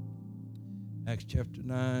Acts chapter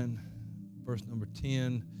 9, verse number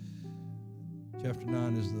 10. Chapter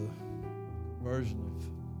 9 is the conversion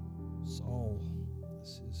of Saul.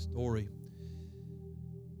 That's his story.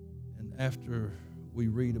 And after we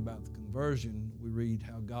read about the conversion, we read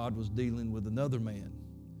how God was dealing with another man,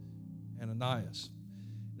 Ananias.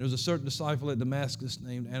 There was a certain disciple at Damascus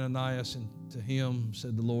named Ananias, and to him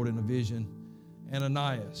said the Lord in a vision,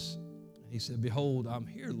 Ananias. He said, Behold, I'm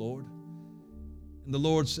here, Lord. And the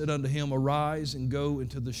Lord said unto him, Arise and go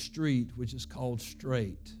into the street which is called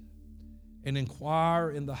Straight, and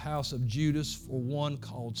inquire in the house of Judas for one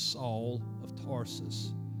called Saul of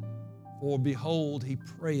Tarsus. For behold, he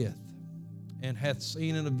prayeth, and hath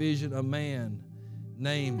seen in a vision a man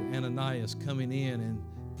named Ananias coming in and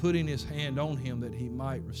putting his hand on him that he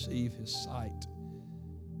might receive his sight.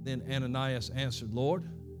 Then Ananias answered, Lord,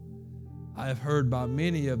 I have heard by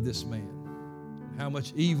many of this man, how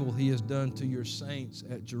much evil he has done to your saints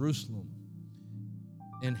at Jerusalem.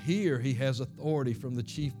 And here he has authority from the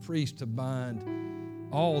chief priest to bind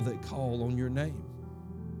all that call on your name.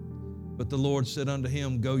 But the Lord said unto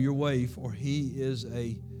him, Go your way, for he is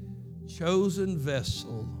a chosen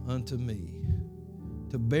vessel unto me,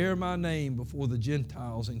 to bear my name before the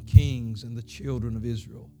Gentiles and kings and the children of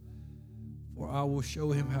Israel. For I will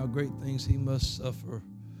show him how great things he must suffer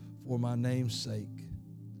for my name's sake.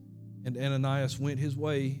 And Ananias went his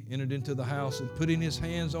way, entered into the house, and putting his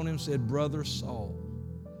hands on him said, Brother Saul.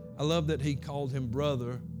 I love that he called him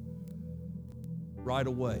brother right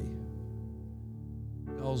away,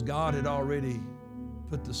 because God had already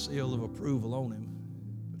put the seal of approval on him.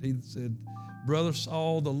 But he said, Brother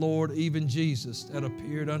Saul, the Lord, even Jesus, that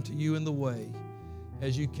appeared unto you in the way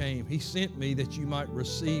as you came, he sent me that you might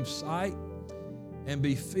receive sight and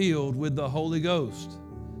be filled with the Holy Ghost.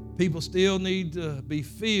 People still need to be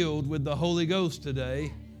filled with the Holy Ghost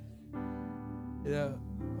today. Yeah.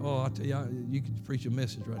 Oh, I tell you, you could preach a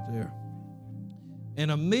message right there.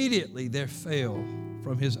 And immediately there fell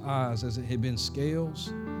from his eyes as it had been scales,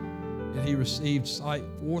 and he received sight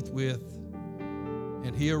forthwith,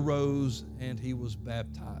 and he arose and he was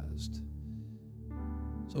baptized.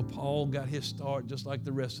 So Paul got his start just like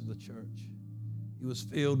the rest of the church. He was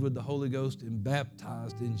filled with the Holy Ghost and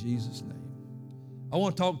baptized in Jesus' name. I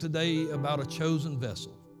want to talk today about a chosen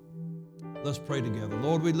vessel. Let's pray together.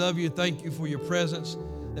 Lord, we love you. Thank you for your presence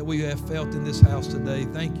that we have felt in this house today.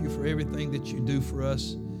 Thank you for everything that you do for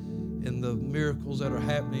us and the miracles that are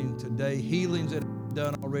happening today, healings that are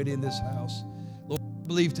done already in this house. Lord, I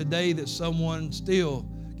believe today that someone still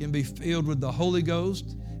can be filled with the Holy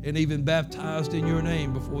Ghost and even baptized in your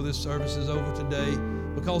name before this service is over today,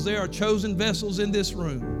 because there are chosen vessels in this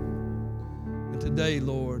room. And today,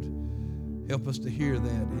 Lord, help us to hear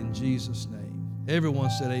that in Jesus' name. Everyone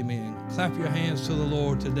said amen. Clap your hands to the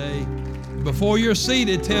Lord today. Before you're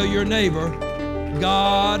seated, tell your neighbor,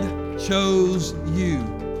 God chose you.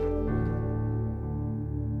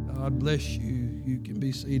 God bless you. You can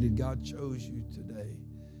be seated. God chose you today.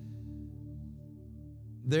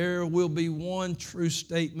 There will be one true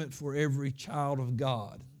statement for every child of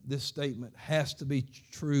God. This statement has to be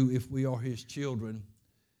true if we are His children,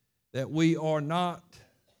 that we are not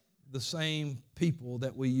the same people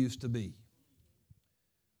that we used to be.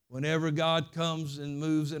 Whenever God comes and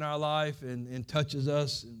moves in our life and touches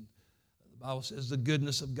us, and the Bible says the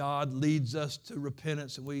goodness of God leads us to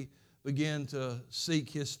repentance, and we begin to seek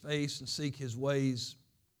His face and seek His ways,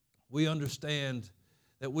 we understand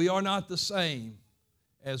that we are not the same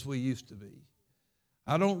as we used to be.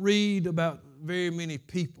 I don't read about very many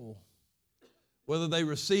people, whether they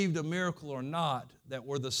received a miracle or not, that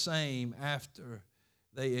were the same after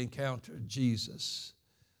they encountered Jesus.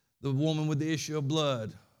 The woman with the issue of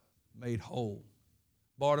blood made whole.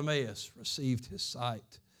 Bartimaeus received his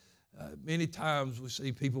sight. Many times we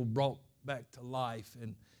see people brought back to life,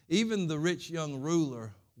 and even the rich young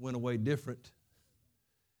ruler went away different.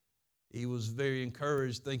 He was very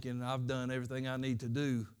encouraged, thinking, I've done everything I need to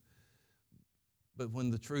do. But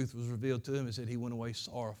when the truth was revealed to him, it said he went away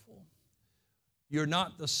sorrowful. You're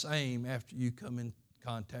not the same after you come in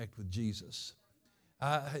contact with Jesus.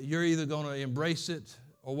 You're either going to embrace it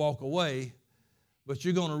or walk away, but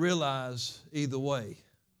you're going to realize either way,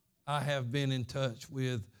 I have been in touch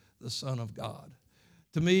with the Son of God.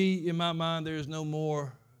 To me, in my mind, there is no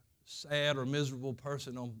more sad or miserable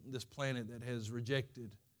person on this planet that has rejected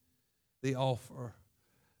the offer,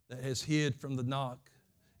 that has hid from the knock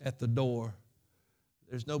at the door.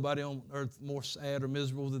 There's nobody on earth more sad or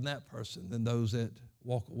miserable than that person, than those that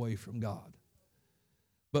walk away from God.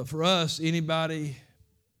 But for us, anybody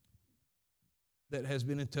that has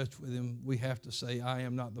been in touch with Him, we have to say, I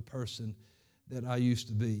am not the person that I used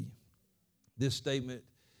to be. This statement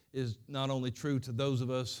is not only true to those of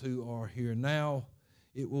us who are here now,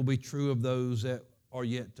 it will be true of those that are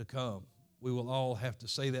yet to come. We will all have to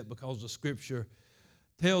say that because the Scripture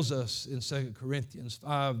tells us in 2 Corinthians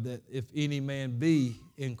 5 that if any man be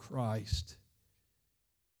in Christ,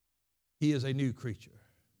 he is a new creature.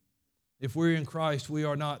 If we're in Christ, we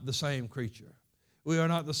are not the same creature. We are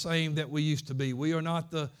not the same that we used to be. We are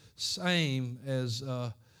not the same as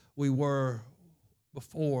we were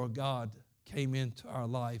before God came into our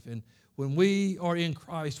life. And when we are in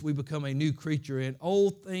Christ, we become a new creature, and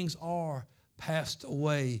old things are passed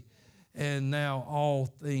away, and now all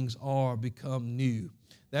things are become new.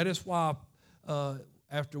 That is why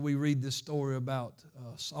after we read this story about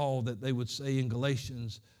Saul, that they would say in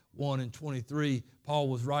Galatians 1:23, Paul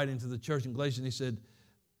was writing to the church in Galatians, he said,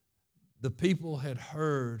 the people had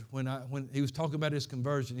heard, when he was talking about his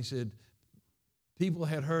conversion, he said, people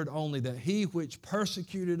had heard only that he which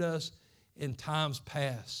persecuted us in times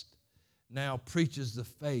past now preaches the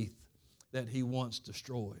faith that he once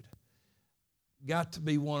destroyed. Got to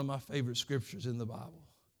be one of my favorite scriptures in the Bible,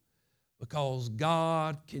 because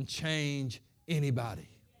God can change anybody.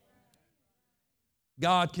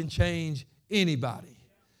 God can change anybody.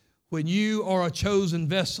 When you are a chosen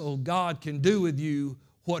vessel, God can do with you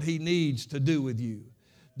what he needs to do with you.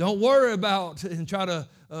 Don't worry about and try to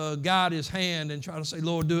guide his hand and try to say,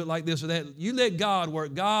 Lord, do it like this or that. You let God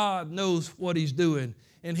work. God knows what he's doing.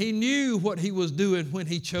 And he knew what he was doing when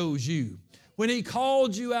he chose you. When he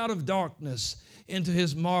called you out of darkness into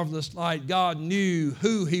his marvelous light, God knew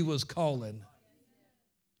who he was calling.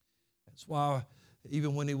 That's why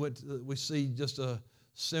even when he went, we see just a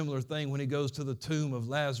similar thing when he goes to the tomb of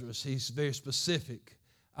Lazarus. He's very specific.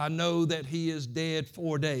 I know that he is dead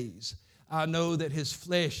 4 days. I know that his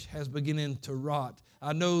flesh has beginning to rot.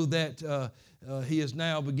 I know that he is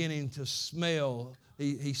now beginning to smell.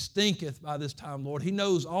 He stinketh by this time, Lord. He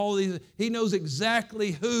knows all these. He knows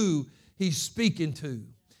exactly who he's speaking to.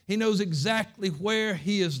 He knows exactly where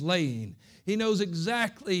he is laying. He knows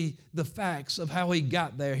exactly the facts of how he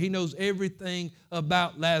got there. He knows everything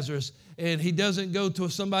about Lazarus. And he doesn't go to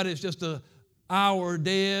somebody that's just an hour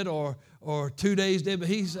dead or 2 days dead. But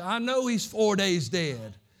I know he's 4 days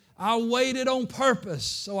dead. I waited on purpose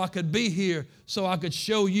so I could be here, so I could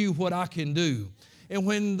show you what I can do. And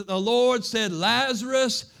when the Lord said,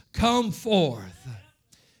 Lazarus, come forth,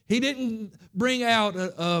 he didn't bring out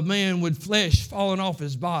a man with flesh falling off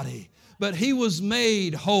his body, but he was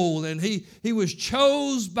made whole, and he was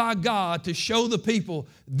chosen by God to show the people,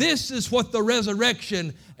 this is what the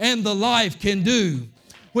resurrection and the life can do.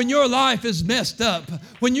 When your life is messed up,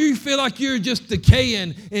 when you feel like you're just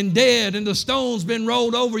decaying and dead and the stone's been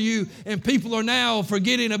rolled over you and people are now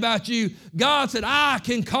forgetting about you, God said, I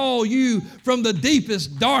can call you from the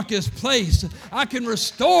deepest, darkest place. I can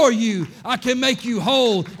restore you. I can make you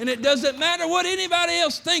whole. And it doesn't matter what anybody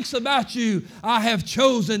else thinks about you. I have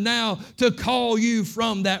chosen now to call you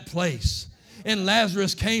from that place. And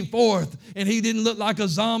Lazarus came forth, and he didn't look like a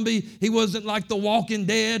zombie. He wasn't like the walking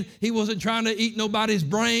dead. He wasn't trying to eat nobody's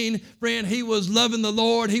brain. Friend, he was loving the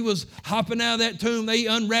Lord. He was hopping out of that tomb. They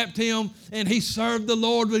unwrapped him, and he served the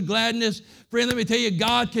Lord with gladness. Friend, let me tell you,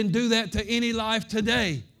 God can do that to any life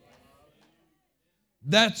today.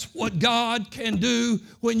 That's what God can do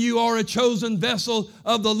when you are a chosen vessel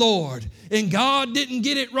of the Lord. And God didn't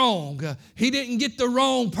get it wrong. He didn't get the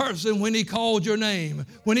wrong person when he called your name.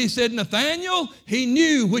 When he said Nathaniel, he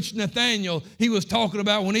knew which Nathaniel he was talking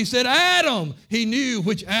about. When he said Adam, he knew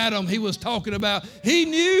which Adam he was talking about. He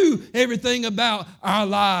knew everything about our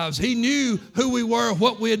lives. He knew who we were,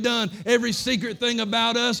 what we had done, every secret thing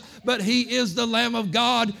about us. But he is the Lamb of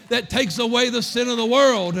God that takes away the sin of the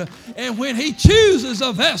world. And when he chooses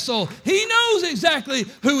a vessel, he knows exactly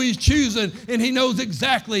who he's choosing, and he knows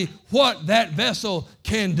exactly what that vessel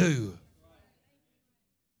can do.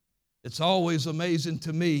 It's always amazing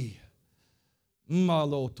to me.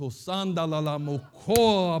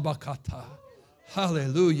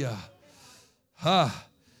 Hallelujah.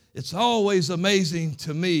 It's always amazing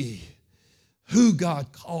to me who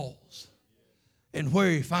God calls and where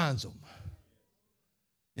he finds them.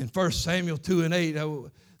 In 1 Samuel 2:8,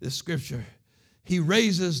 this scripture, he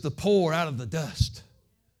raises the poor out of the dust.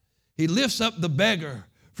 He lifts up the beggar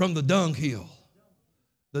from the dunghill.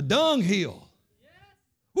 The dunghill.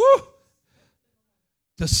 Woo!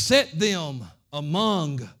 To set them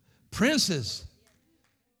among princes.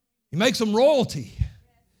 He makes them royalty.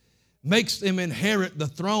 Makes them inherit the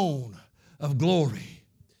throne of glory.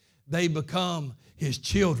 They become his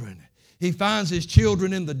children. He finds his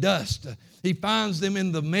children in the dust. He finds them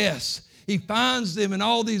in the mess. He finds them in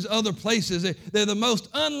all these other places. They're the most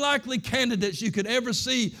unlikely candidates you could ever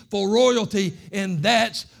see for royalty, and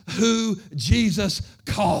that's who Jesus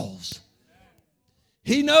calls.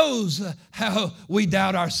 He knows how we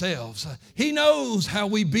doubt ourselves. He knows how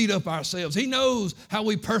we beat up ourselves. He knows how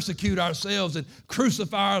we persecute ourselves and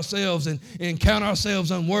crucify ourselves and count ourselves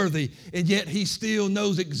unworthy. And yet he still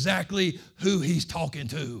knows exactly who he's talking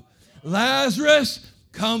to. Lazarus,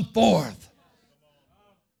 come forth.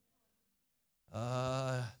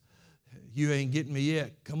 You ain't getting me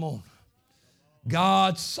yet. Come on.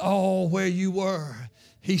 God saw where you were.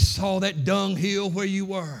 He saw that dunghill where you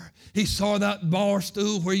were. He saw that bar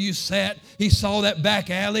stool where you sat. He saw that back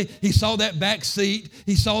alley. He saw that back seat.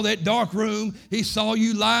 He saw that dark room. He saw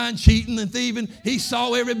you lying, cheating, and thieving. He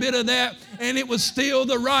saw every bit of that, and it was still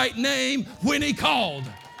the right name when he called.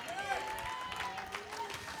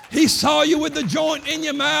 He saw you with the joint in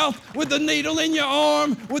your mouth, with the needle in your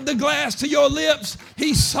arm, with the glass to your lips.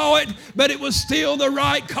 He saw it, but it was still the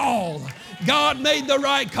right call. God made the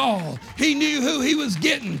right call. He knew who he was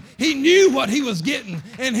getting. He knew what he was getting,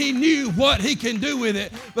 and he knew what he can do with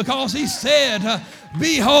it, because he said,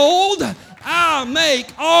 behold, I make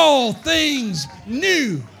all things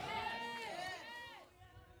new.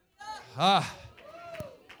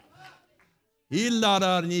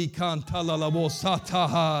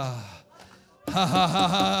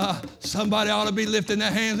 Somebody ought to be lifting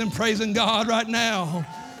their hands and praising God right now,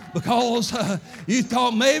 because you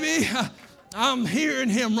thought maybe I'm hearing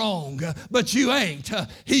him wrong, but you ain't.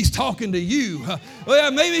 He's talking to you.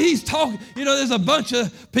 Well, maybe he's talking, there's a bunch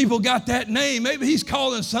of people got that name. Maybe he's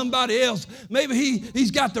calling somebody else. Maybe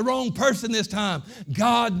he's got the wrong person this time.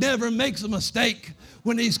 God never makes a mistake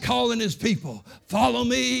when he's calling his people. Follow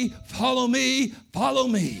me, follow me, follow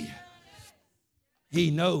me.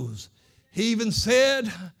 He knows. He even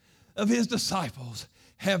said of his disciples,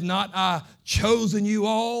 have not I chosen you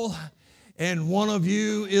all? And one of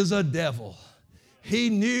you is a devil. He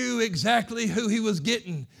knew exactly who he was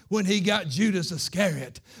getting when he got Judas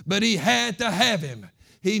Iscariot, but he had to have him.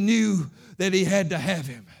 He knew that he had to have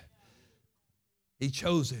him. He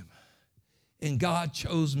chose him, and God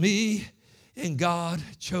chose me, and God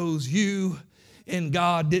chose you, and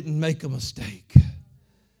God didn't make a mistake.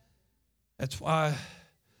 That's why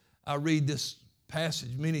I read this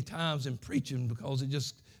passage many times in preaching, because it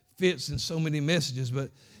just fits in so many messages. But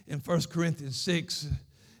in 1 Corinthians 6,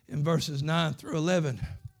 in verses 9 through 11,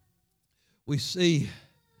 we see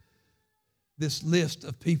this list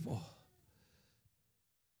of people.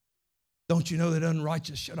 Don't you know that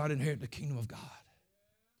unrighteous shall not inherit the kingdom of God?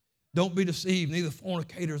 Don't be deceived, neither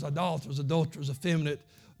fornicators, idolaters, adulterers, effeminate,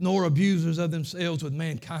 nor abusers of themselves with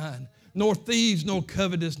mankind, nor thieves, nor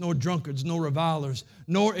covetous, nor drunkards, nor revilers,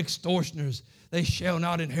 nor extortioners. They shall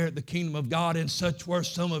not inherit the kingdom of God. And such were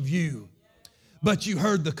some of you, but you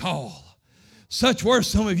heard the call. Such were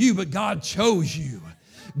some of you, but God chose you.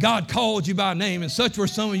 God called you by name, and such were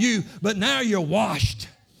some of you, but now you're washed,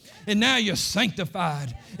 and now you're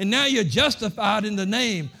sanctified, and now you're justified in the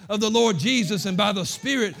name of the Lord Jesus and by the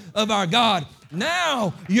Spirit of our God.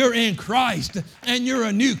 Now you're in Christ, and you're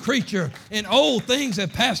a new creature, and old things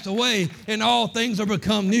have passed away, and all things are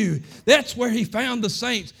become new. That's where he found the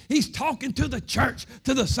saints. He's talking to the church,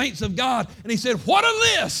 to the saints of God, and he said, what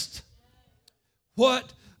a list!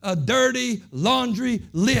 What a dirty laundry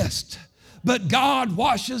list. But God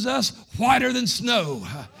washes us whiter than snow.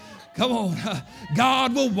 Come on.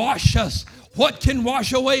 God will wash us. What can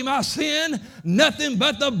wash away my sin? Nothing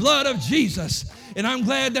but the blood of Jesus. And I'm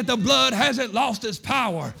glad that the blood hasn't lost its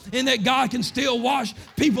power, and that God can still wash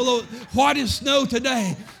people white as snow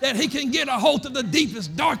today, that he can get a hold of the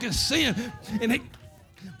deepest, darkest sin and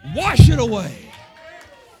wash it away.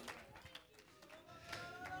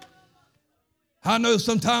 I know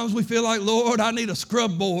sometimes we feel like, Lord, I need a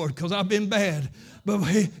scrub board because I've been bad. But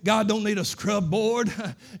God don't need a scrub board.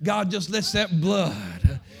 God just lets that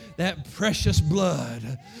blood, that precious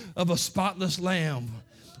blood of a spotless lamb,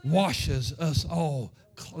 washes us all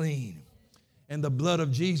clean. And the blood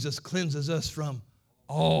of Jesus cleanses us from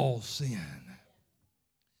all sin.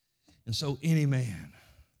 And so any man,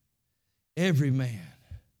 every man,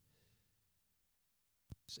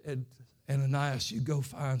 said, Ananias, you go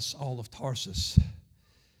find Saul of Tarsus,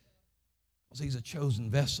 because he's a chosen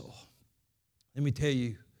vessel. Let me tell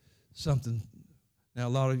you something. Now, a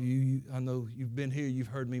lot of you, I know you've been here, you've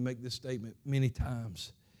heard me make this statement many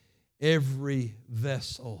times. Every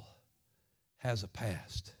vessel has a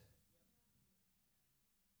past.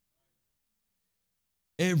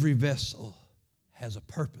 Every vessel has a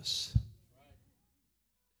purpose.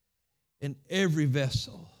 And every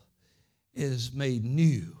vessel is made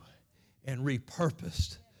new and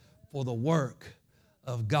repurposed for the work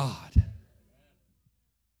of God.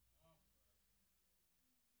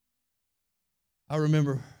 I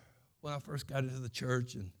remember when I first got into the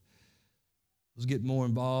church and was getting more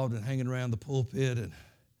involved and hanging around the pulpit, and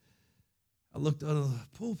I looked under the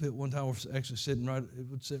pulpit one time. I was actually sitting right, it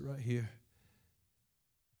would sit right here.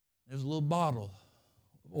 There's a little bottle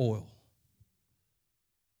of oil.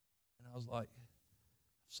 And I was like,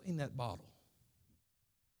 I've seen that bottle.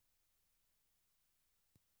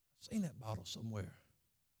 I've seen that bottle somewhere.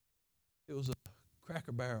 It was a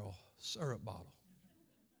Cracker Barrel syrup bottle.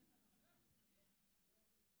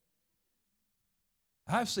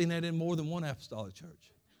 I've seen that in more than one apostolic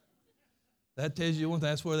church. That tells you one thing,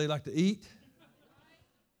 that's where they like to eat.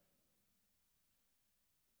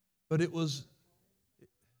 But it was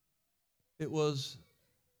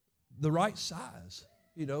the right size,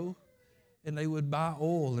 you know. And they would buy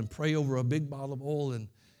oil and pray over a big bottle of oil and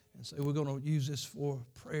say, we're going to use this for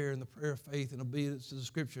prayer and the prayer of faith and obedience to the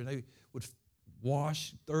Scripture. And they would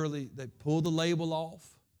wash thoroughly. They'd pull the label off.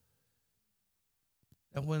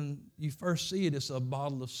 And when you first see it, it's a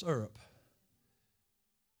bottle of syrup.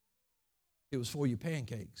 It was for your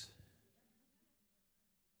pancakes.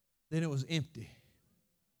 Then it was empty.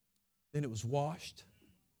 Then it was washed.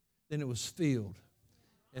 Then it was filled.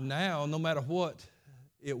 And now, no matter what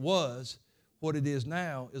it was, what it is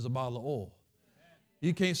now is a bottle of oil.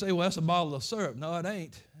 You can't say, well, that's a bottle of syrup. No, it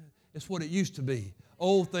ain't. It's what it used to be.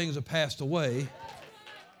 Old things have passed away.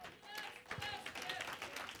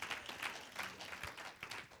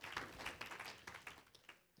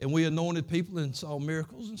 And we anointed people and saw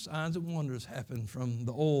miracles and signs and wonders happen from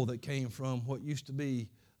the oil that came from what used to be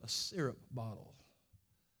a syrup bottle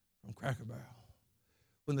from Cracker Barrel.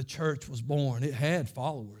 When the church was born, it had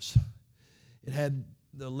followers. It had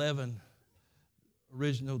the 11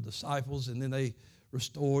 original disciples, and then they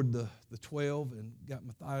restored the 12 and got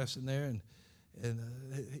Matthias in there. And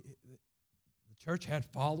the church had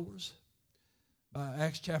followers. By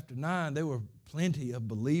Acts chapter 9, there were plenty of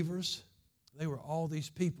believers. They were all these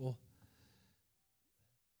people,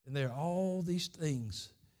 and there are all these things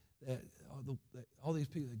that all these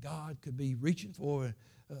people that God could be reaching for.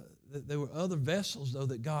 There were other vessels, though,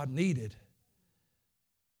 that God needed.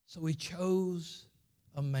 So he chose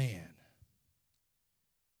a man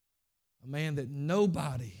that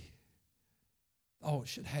nobody thought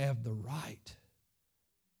should have the right,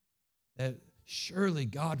 that surely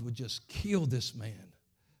God would just kill this man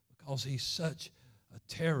because he's such a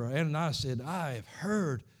terror. Ananias said, I have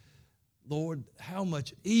heard, Lord, how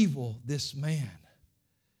much evil this man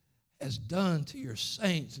has done to your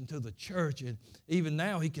saints and to the church. And even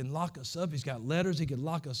now he can lock us up. He's got letters. He can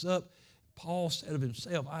lock us up. Paul said of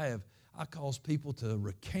himself, I caused people to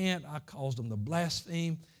recant. I caused them to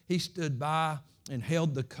blaspheme. He stood by and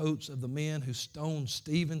held the coats of the men who stoned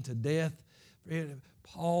Stephen to death.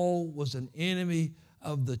 Paul was an enemy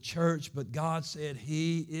of the church, but God said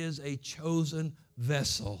he is a chosen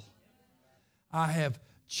vessel. I have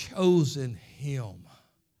chosen him.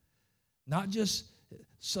 Not just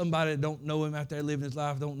somebody that don't know him out there living his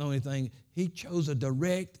life, don't know anything. He chose a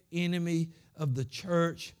direct enemy of the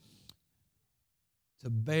church to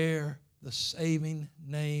bear the saving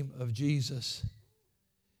name of Jesus.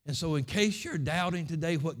 And so in case you're doubting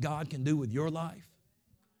today what God can do with your life,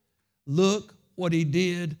 look what he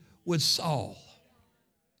did with Saul.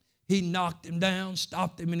 He knocked him down,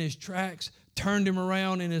 stopped him in his tracks, turned him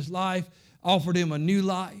around in his life, offered him a new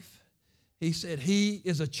life. He said, he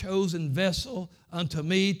is a chosen vessel unto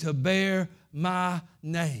me to bear my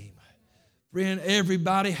name. Friend,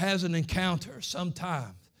 everybody has an encounter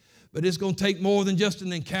sometime, but it's going to take more than just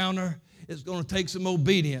an encounter. It's going to take some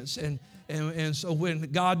obedience. And so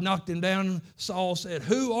when God knocked him down, Saul said,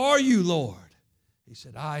 who are you, Lord? He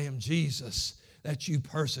said, I am Jesus that you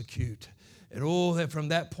persecute. And that from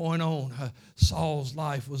that point on, Saul's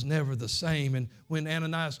life was never the same. And when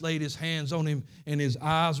Ananias laid his hands on him and his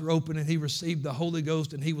eyes were open and he received the Holy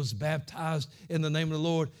Ghost and he was baptized in the name of the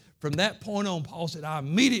Lord, from that point on, Paul said, I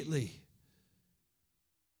immediately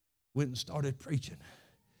went and started preaching,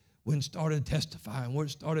 went and started testifying, went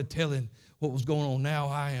and started telling what was going on. Now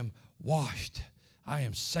I am washed, I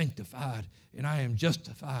am sanctified, and I am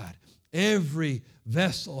justified. Every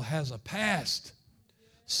vessel has a past.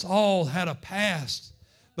 Saul had a past,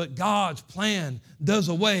 but God's plan does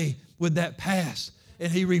away with that past, and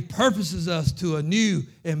he repurposes us to a new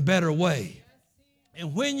and better way.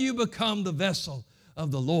 And when you become the vessel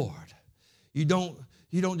of the Lord, you don't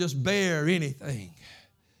just bear anything.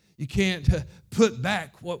 You can't put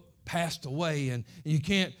back what passed away, and you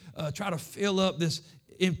can't try to fill up this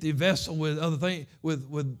empty vessel with other things, with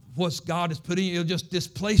what God has put in you. It'll just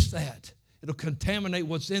displace that. It'll contaminate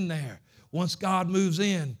what's in there. Once God moves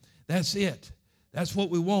in, that's it. That's what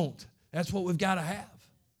we want. That's what we've got to have.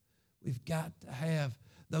 We've got to have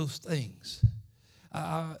those things.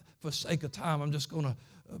 For sake of time, I'm just going to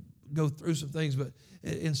go through some things, but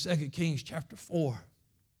in 2 Kings chapter 4,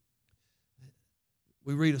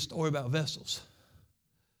 we read a story about vessels.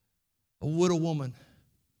 A widow woman,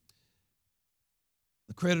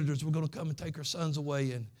 the creditors were going to come and take her sons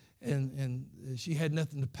away, and she had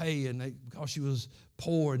nothing to pay, and because she was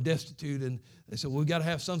poor and destitute, and they said, well, we've got to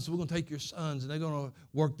have sons, so we're going to take your sons, and they're going to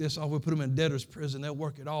work this off. We'll put them in debtor's prison. They'll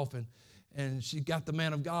work it off. And she got the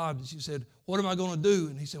man of God, and she said, what am I going to do?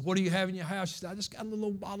 And he said, what do you have in your house? She said, I just got a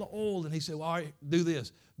little bottle of oil. And he said, well, all right, do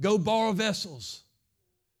this. Go borrow vessels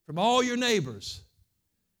from all your neighbors.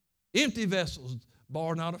 Empty vessels,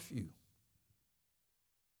 borrow not a few.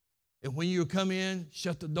 And when you come in,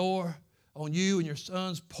 shut the door on you and your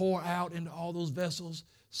sons, pour out into all those vessels,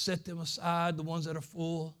 set them aside, the ones that are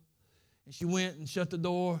full. And she went and shut the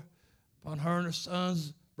door upon her and her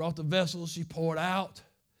sons, brought the vessels, she poured out.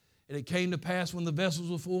 And it came to pass when the vessels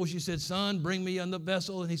were full, she said, son, bring me another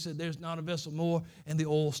vessel. And he said, there's not a vessel more. And the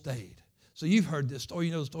oil stayed. So you've heard this story,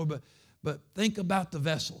 you know the story, but think about the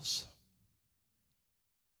vessels.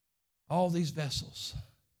 All these vessels.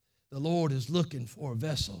 The Lord is looking for a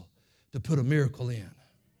vessel to put a miracle in.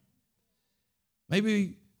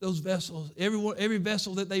 Maybe those vessels, every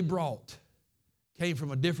vessel that they brought came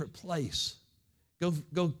from a different place.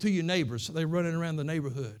 Go to your neighbors. So they're running around the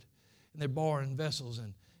neighborhood, and they're borrowing vessels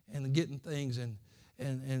and getting things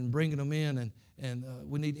and bringing them in, and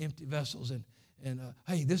we need empty vessels. And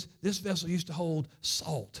hey, this vessel used to hold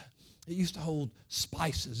salt. It used to hold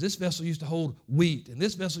spices. This vessel used to hold wheat, and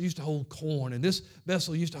this vessel used to hold corn, and this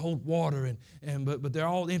vessel used to hold water, but they're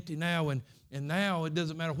all empty now, and now it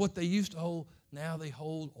doesn't matter what they used to hold. Now they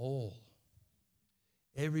hold oil.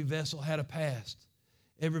 Every vessel had a past.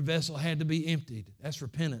 Every vessel had to be emptied. That's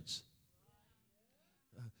repentance.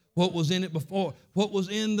 What was in it before? What was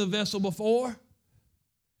in the vessel before?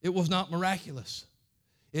 It was not miraculous.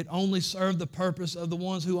 It only served the purpose of the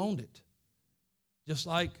ones who owned it. Just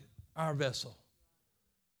like our vessel.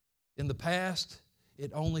 In the past,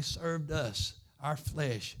 it only served us, our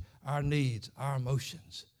flesh, our needs, our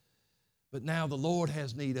emotions. But now the Lord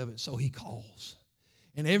has need of it, so he calls.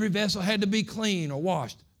 And every vessel had to be clean or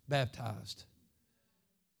washed, baptized.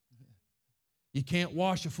 You can't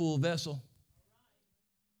wash a full vessel.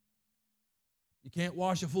 You can't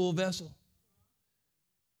wash a full vessel.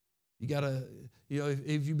 You got to,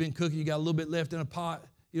 if you've been cooking, you got a little bit left in a pot.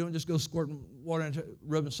 You don't just go squirting water and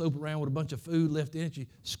rubbing soap around with a bunch of food left in it. You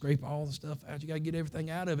scrape all the stuff out. You got to get everything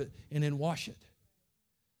out of it and then wash it.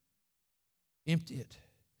 Empty it.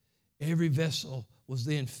 Every vessel was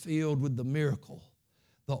then filled with the miracle,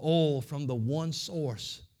 the oil from the one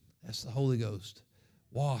source. That's the Holy Ghost.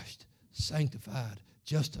 Washed, sanctified,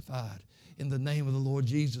 justified in the name of the Lord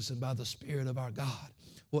Jesus and by the Spirit of our God.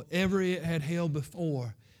 Whatever it had held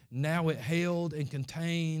before, now it held and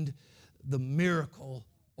contained the miracle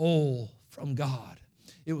oil from God.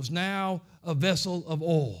 It was now a vessel of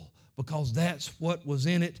oil because that's what was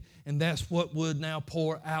in it and that's what would now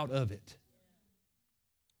pour out of it.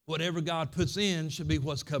 Whatever God puts in should be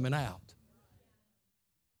what's coming out.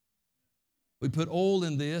 We put oil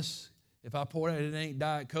in this. If I pour it ain't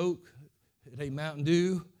Diet Coke, it ain't Mountain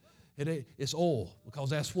Dew, it's oil because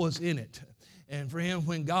that's what's in it. And for him,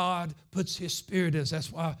 when God puts his Spirit in us,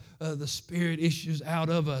 that's why the Spirit issues out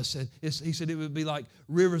of us. And he said it would be like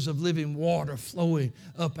rivers of living water flowing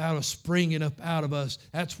up out of, springing up out of us.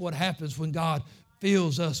 That's what happens when God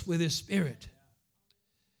fills us with his Spirit.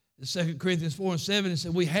 In 2 Corinthians 4:7, it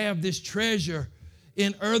said, we have this treasure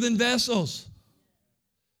in earthen vessels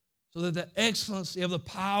so that the excellency of the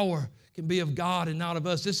power can be of God and not of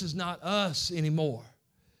us. This is not us anymore.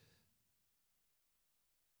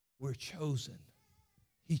 We're chosen.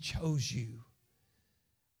 He chose you.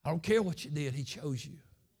 I don't care what you did. He chose you.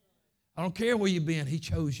 I don't care where you've been. He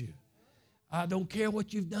chose you. I don't care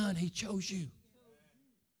what you've done. He chose you.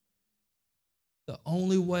 The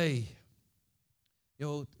only way,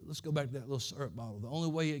 let's go back to that little syrup bottle. The only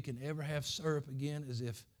way it can ever have syrup again is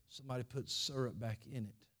if somebody puts syrup back in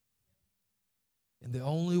it. And the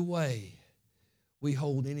only way we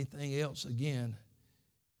hold anything else again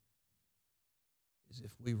is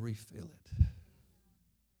if we refill it.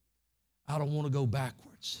 I don't want to go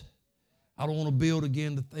backwards. I don't want to build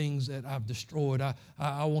again the things that I've destroyed. I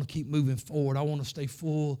want to keep moving forward. I want to stay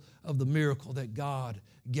full of the miracle that God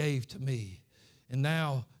gave to me. And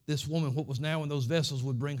now this woman, what was now in those vessels,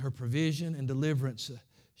 would bring her provision and deliverance.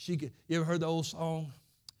 You ever heard the old song?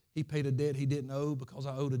 He paid a debt he didn't owe because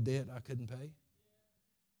I owed a debt I couldn't pay.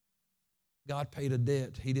 God paid a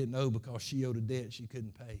debt he didn't owe because she owed a debt she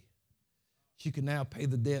couldn't pay. She can now pay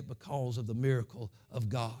the debt because of the miracle of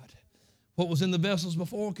God. What was in the vessels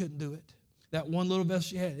before couldn't do it. That one little vessel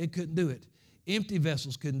she had, it couldn't do it. Empty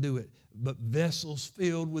vessels couldn't do it. But vessels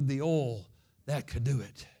filled with the oil, that could do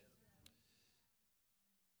it.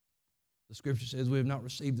 The scripture says we have not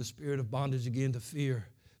received the spirit of bondage again to fear,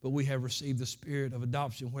 but we have received the spirit of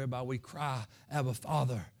adoption whereby we cry, Abba,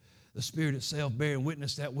 Father. The Spirit itself bearing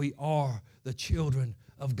witness that we are the children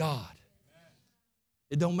of God.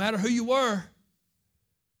 It don't matter who you were.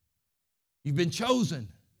 You've been chosen.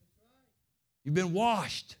 You've been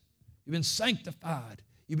washed. You've been sanctified.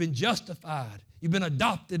 You've been justified. You've been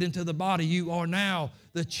adopted into the body. You are now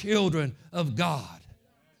the children of God.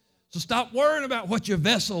 So stop worrying about what your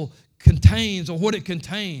vessel contains or what it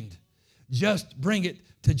contained. Just bring it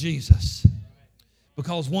to Jesus.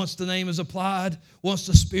 Because once the name is applied, once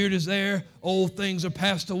the Spirit is there, old things are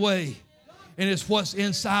passed away. And it's what's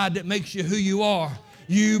inside that makes you who you are.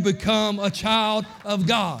 You become a child of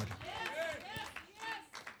God.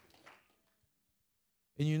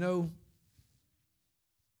 And you know,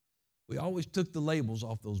 we always took the labels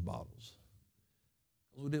off those bottles.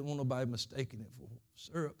 We didn't want nobody mistaking it for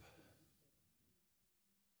syrup.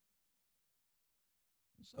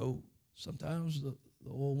 So sometimes the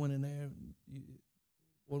oil went in there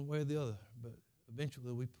one way or the other. But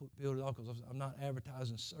eventually we peeled it off because I'm not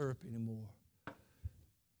advertising syrup anymore.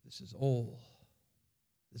 This is oil.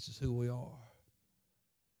 This is who we are.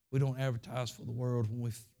 We don't advertise for the world when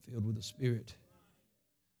we're filled with the Spirit.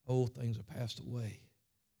 Old things are passed away.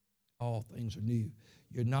 All things are new.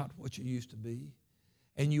 You're not what you used to be.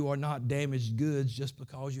 And you are not damaged goods just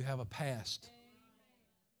because you have a past.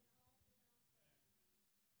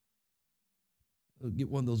 Get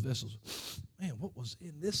one of those vessels. Man, what was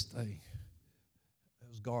in this thing? It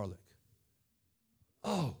was garlic.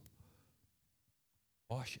 Oh,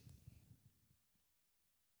 wash it.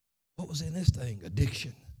 What was in this thing?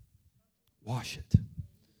 Addiction. Wash it.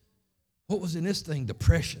 What was in this thing?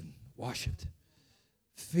 Depression. Wash it.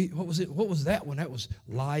 What was it? What was that one? That was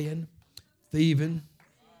lying, thieving,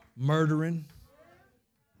 murdering,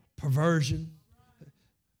 perversion.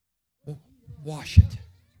 Wash it.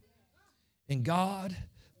 And God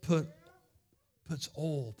puts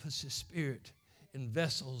oil, puts His Spirit in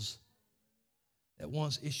vessels that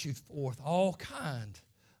once issued forth all kind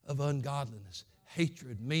of ungodliness,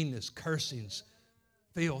 hatred, meanness, cursings,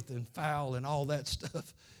 filth and foul and all that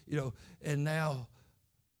stuff, and now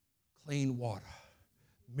clean water,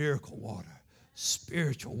 miracle water,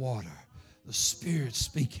 spiritual water, the Spirit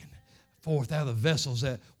speaking forth out of the vessels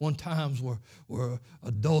that one times were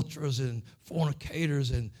adulterers and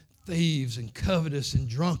fornicators and thieves and covetous and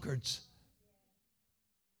drunkards.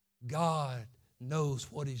 God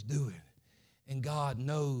knows what He's doing, and God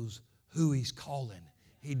knows who He's calling.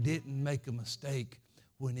 He didn't make a mistake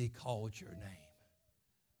when He called your name.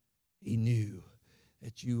 He knew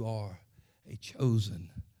that you are a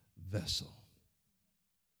chosen vessel.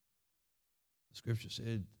 The scripture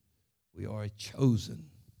said we are a chosen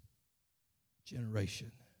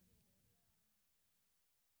generation.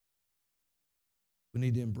 We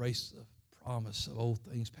need to embrace the promise of old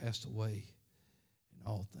things passed away and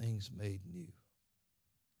all things made new.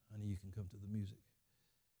 Honey, you can come to the music.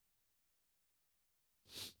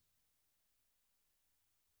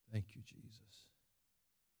 Thank you, Jesus.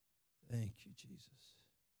 Thank you, Jesus.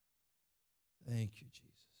 Thank you, Jesus.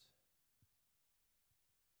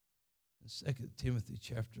 In 2 Timothy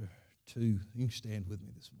chapter 2, you can stand with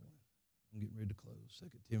me this morning. I'm getting ready to close. 2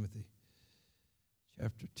 Timothy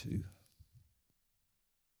chapter 2.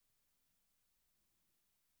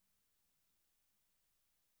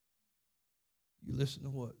 You listen to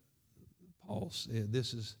what Paul said.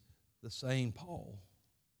 This is the same Paul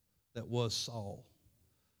that was Saul,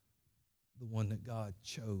 the one that God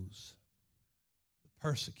chose, the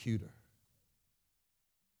persecutor.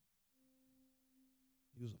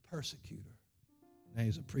 He was a persecutor. Now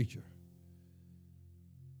he's a preacher.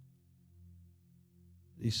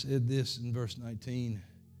 He said this in verse 19,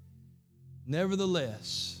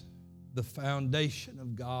 nevertheless, the foundation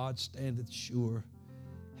of God standeth sure,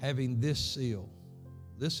 having this seal.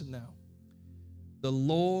 Listen now. The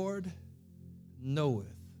Lord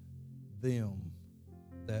knoweth them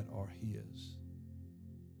that are His.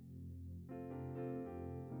 Oh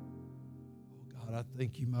God, I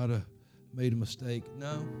think you might have made a mistake.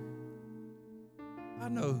 No. I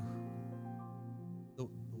know the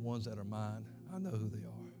ones that are mine. I know who they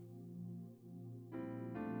are.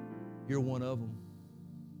 You're one of them.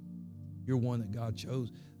 You're one that God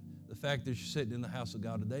chose. The fact that you're sitting in the house of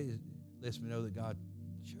God today lets me know that God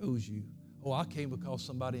chose you Oh, I came because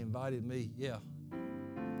somebody invited me. Yeah,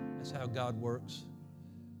 that's how God works.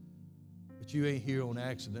 But you ain't here on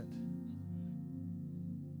accident.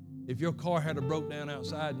 If your car had a broke down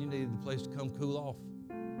outside and you needed a place to come cool off,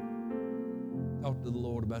 talk to the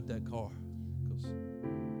Lord about that car, because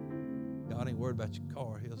God ain't worried about your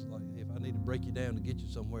car. He's like, if I need to break you down to get you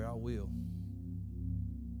somewhere, I will.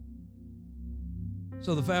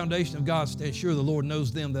 So the foundation of God stands sure the Lord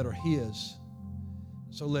knows them that are His.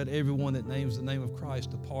 So let everyone that names the name of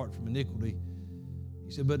Christ depart from iniquity.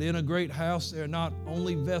 He said, but in a great house there are not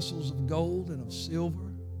only vessels of gold and of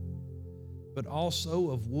silver, but also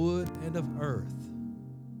of wood and of earth.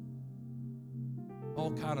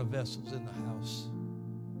 All kind of vessels in the house.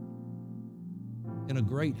 In a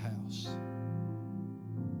great house.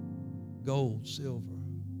 Gold, silver,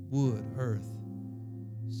 wood, earth.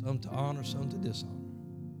 Some to honor, some to dishonor.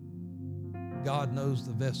 God knows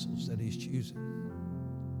the vessels that He's choosing.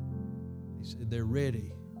 He said they're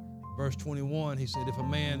ready. Verse 21, He said, if a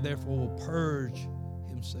man therefore will purge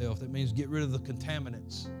himself, that means get rid of the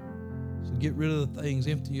contaminants. So get rid of the things,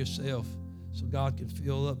 empty yourself so God can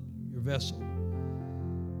fill up your vessel.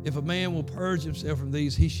 If a man will purge himself from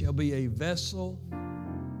these, he shall be a vessel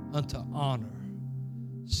unto honor,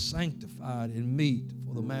 sanctified and meet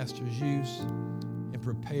for the master's use, and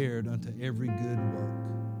prepared unto every good work.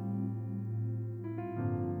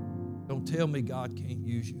 Don't tell me God can't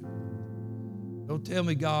use you. Don't tell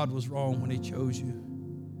me God was wrong when He chose you.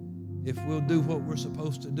 If we'll do what we're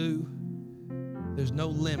supposed to do, there's no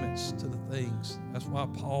limits to the things. That's why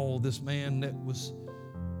Paul, this man that was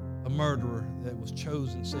a murderer that was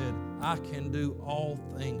chosen, said, I can do all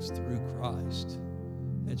things through Christ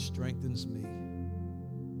that strengthens me.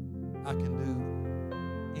 I can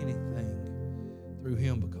do anything through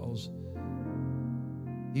Him, because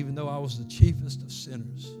even though I was the chiefest of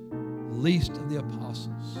sinners, the least of the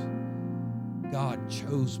apostles, God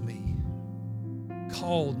chose me,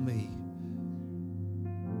 called me.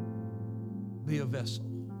 Be a vessel,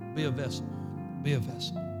 be a vessel, be a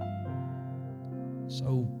vessel.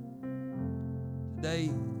 So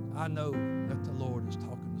today, I know that the Lord is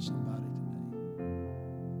talking to somebody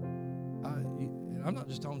today. I'm not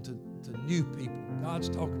just talking to new people. God's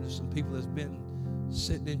talking to some people that's been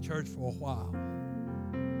sitting in church for a while,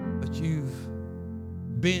 but you've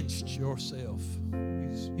benched yourself.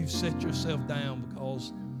 You've set yourself down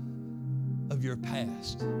because of your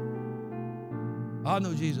past. I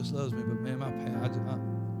know Jesus loves me, but man, my past,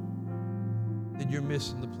 then you're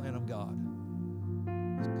missing the plan of God.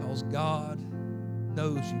 Because God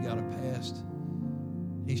knows you got a past.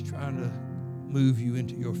 He's trying to move you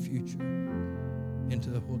into your future, into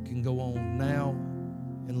what can go on now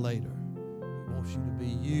and later. He wants you to be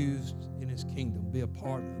used in His kingdom, be a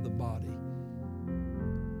part of the body,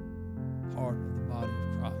 part of the body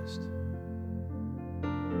of Christ.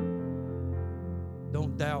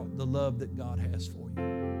 Don't doubt the love that God has for you.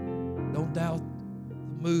 Don't doubt the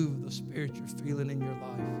move of the Spirit you're feeling in your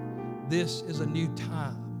life. This is a new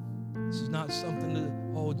time. This is not something that,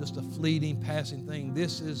 just a fleeting, passing thing.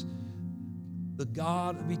 This is the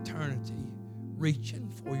God of eternity reaching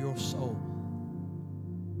for your soul.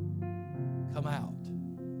 Come out.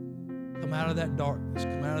 Come out of that darkness.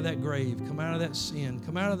 Come out of that grave. Come out of that sin.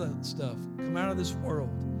 Come out of that stuff. Come out of this world.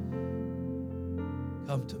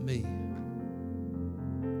 Come to me.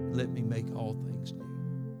 Let me make all things new.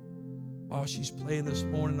 While she's playing this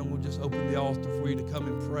morning, I'm going to just open the altar for you to come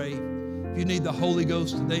and pray. If you need the Holy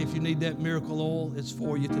Ghost today, if you need that miracle oil, it's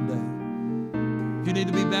for you today. If you need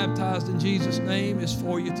to be baptized in Jesus' name, it's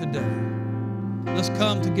for you today. Let's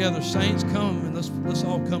come together. Saints, come and let's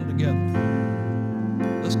all come together.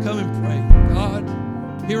 Let's come and pray. God,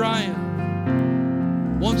 here I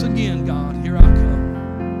am. Once again, God, here I come.